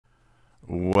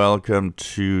Welcome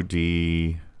to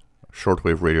the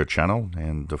shortwave radio channel,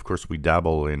 and of course we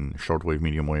dabble in shortwave,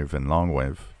 medium wave, and long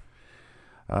wave.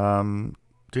 To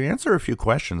answer a few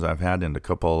questions I've had in the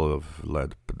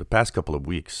past couple of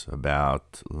weeks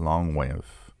about long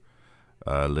wave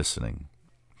listening.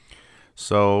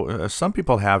 So some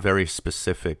people have very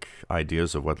specific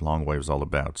ideas of what long wave is all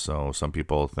about. So some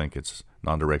people think it's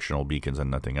non-directional beacons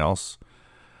and nothing else.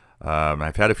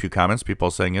 I've had a few comments,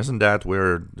 people saying, "Isn't that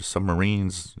where the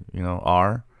submarines,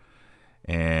 are?"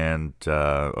 And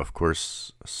of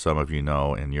course, some of you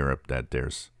know in Europe that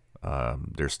there's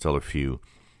still a few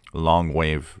long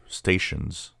wave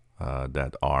stations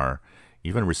that are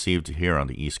even received here on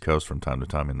the East Coast from time to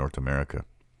time in North America.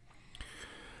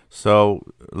 So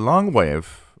long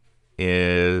wave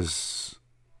is,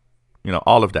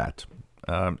 all of that.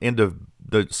 In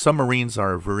the submarines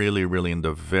are really in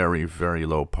the very, very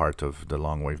low part of the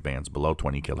long wave bands, below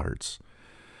 20 kilohertz.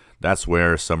 That's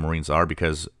where submarines are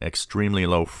because extremely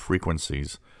low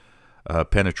frequencies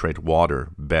penetrate water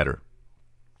better.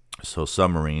 So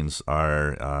submarines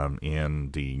are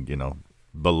in the,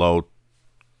 below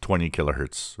 20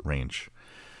 kilohertz range.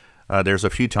 There's a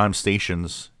few time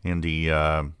stations in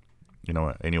the,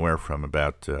 anywhere from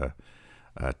about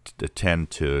the 10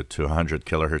 to 100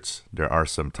 kilohertz. There are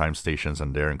some time stations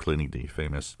in there, including the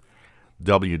famous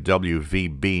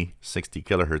WWVB 60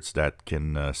 kilohertz that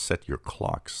can set your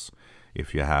clocks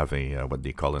if you have a what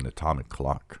they call an atomic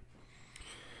clock.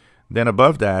 Then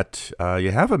above that,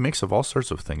 you have a mix of all sorts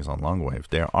of things on long wave.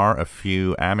 There are a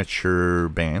few amateur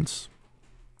bands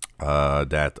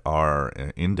that are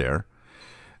in there.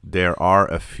 There are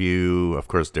a few, of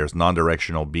course, there's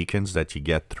non-directional beacons that you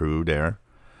get through there.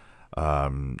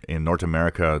 In North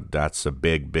America, that's a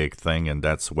big thing, and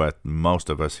that's what most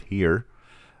of us hear.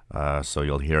 So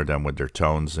you'll hear them with their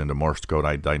tones in the Morse code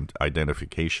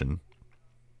identification.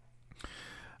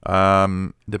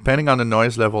 Depending on the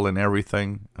noise level and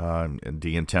everything,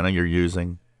 the antenna you're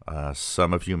using,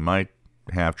 some of you might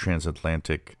have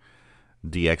transatlantic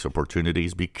DX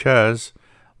opportunities because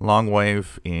long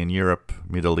wave in Europe,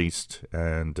 Middle East,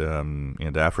 and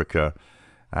Africa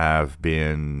have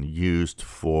been used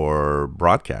for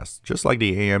broadcasts, just like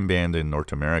the AM band in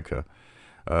North America.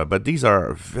 But these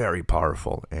are very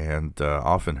powerful and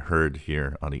often heard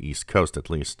here on the East Coast, at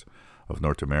least, of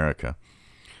North America.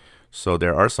 So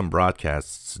there are some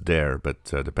broadcasts there, but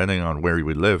depending on where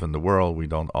we live in the world, we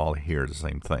don't all hear the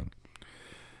same thing.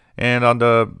 And on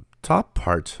the top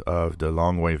part of the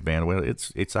long wave band, well,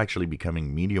 it's actually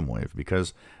becoming medium wave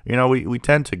because we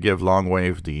tend to give long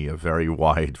wave the very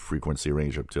wide frequency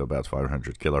range up to about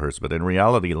 500 kilohertz, but in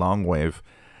reality long wave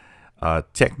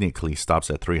technically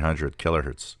stops at 300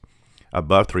 kilohertz.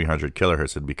 Above 300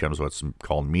 kilohertz it becomes what's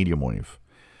called medium wave,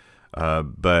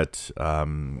 but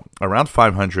around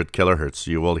 500 kilohertz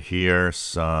you will hear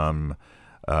some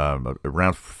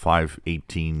around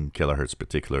 518 kilohertz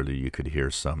particularly you could hear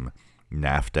some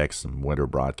NAVTEX and weather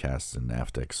broadcasts in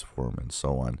NAVTEX form and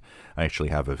so on. I actually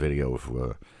have a video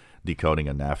of decoding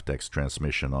a NAVTEX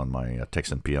transmission on my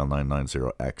Texan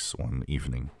PL990X one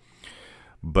evening.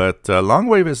 But long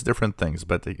wave is different things.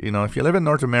 But if you live in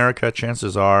North America,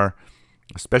 chances are,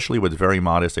 especially with very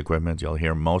modest equipment, you'll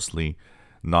hear mostly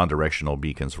non-directional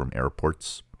beacons from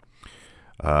airports.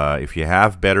 If you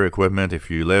have better equipment, if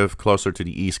you live closer to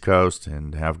the East Coast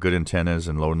and have good antennas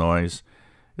and low noise,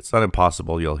 it's not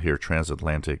impossible you'll hear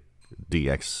transatlantic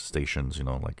DX stations,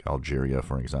 like Algeria,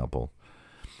 for example.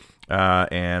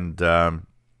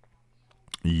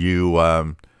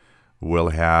 You will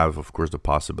have, of course, the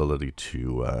possibility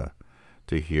to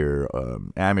hear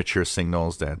amateur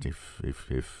signals that if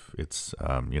it's,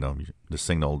 the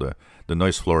signal, the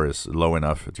noise floor is low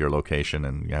enough at your location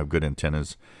and you have good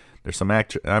antennas. There's some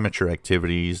amateur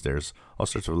activities. There's all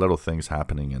sorts of little things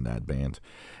happening in that band.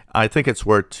 I think it's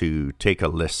worth to take a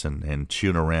listen and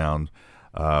tune around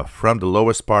from the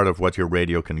lowest part of what your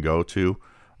radio can go to.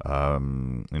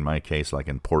 In my case, like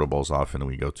in portables, often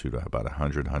we go to about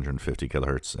 100, 150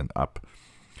 kilohertz and up.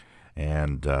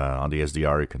 And on the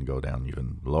SDR, it can go down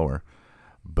even lower.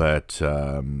 But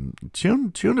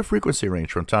tune the frequency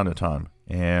range from time to time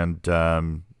and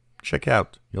check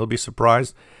out. You'll be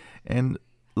surprised. And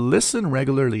listen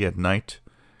regularly at night,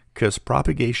 because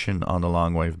propagation on the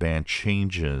long wave band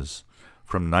changes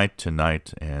from night to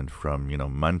night and from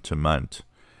month to month.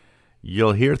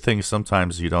 You'll hear things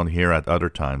sometimes you don't hear at other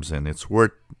times, and it's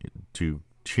worth to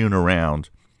tune around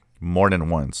more than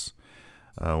once.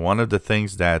 One of the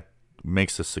things that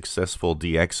makes a successful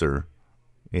DXer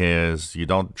is you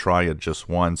don't try it just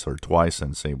once or twice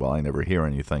and say, well, I never hear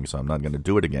anything, so I'm not going to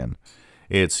do it again.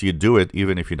 It's you do it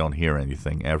even if you don't hear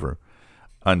anything ever.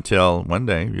 until one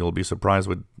day you'll be surprised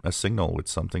with a signal with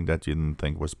something that you didn't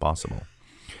think was possible.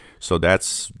 So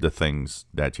that's the things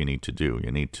that you need to do.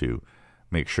 You need to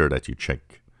make sure that you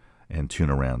check and tune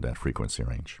around that frequency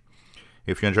range.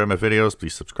 If you enjoy my videos,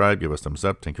 please subscribe, give us a thumbs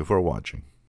up. Thank you for watching.